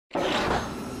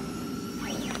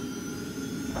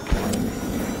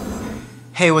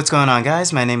Hey, what's going on,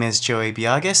 guys? My name is Joey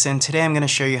Biagas, and today I'm going to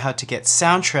show you how to get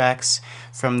soundtracks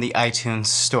from the iTunes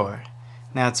store.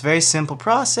 Now, it's a very simple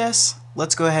process.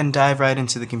 Let's go ahead and dive right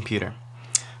into the computer.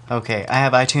 Okay, I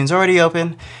have iTunes already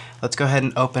open. Let's go ahead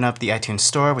and open up the iTunes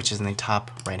store, which is in the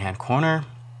top right-hand corner.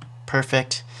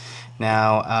 Perfect.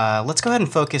 Now, let's go ahead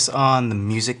and focus on the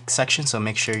music section, so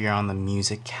make sure you're on the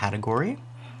music category.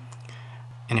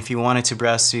 And if you wanted to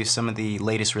browse through some of the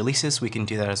latest releases, we can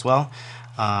do that as well.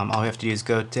 All we have to do is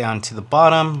go down to the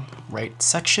bottom right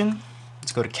section.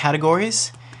 Let's go to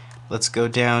categories. Let's go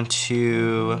down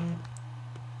to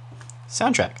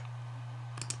soundtrack.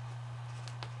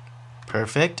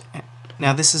 Perfect.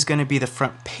 Now this is going to be the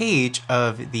front page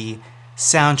of the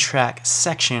soundtrack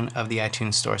section of the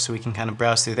iTunes store, so we can kind of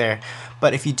browse through there.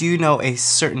 But if you do know a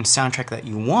certain soundtrack that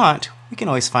you want, we can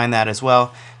always find that as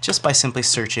well, just by simply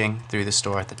searching through the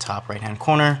store at the top right hand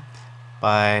corner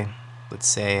by, let's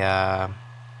say,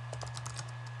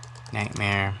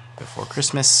 Nightmare Before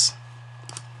Christmas.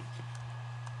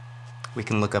 We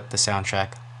can look up the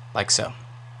soundtrack like so.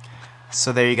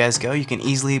 So there you guys go. You can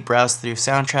easily browse through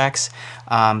soundtracks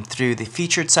through the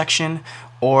featured section,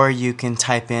 or you can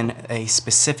type in a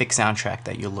specific soundtrack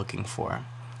that you're looking for.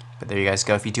 But there you guys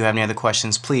go. If you do have any other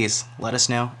questions, please let us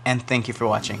know, and thank you for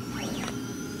watching.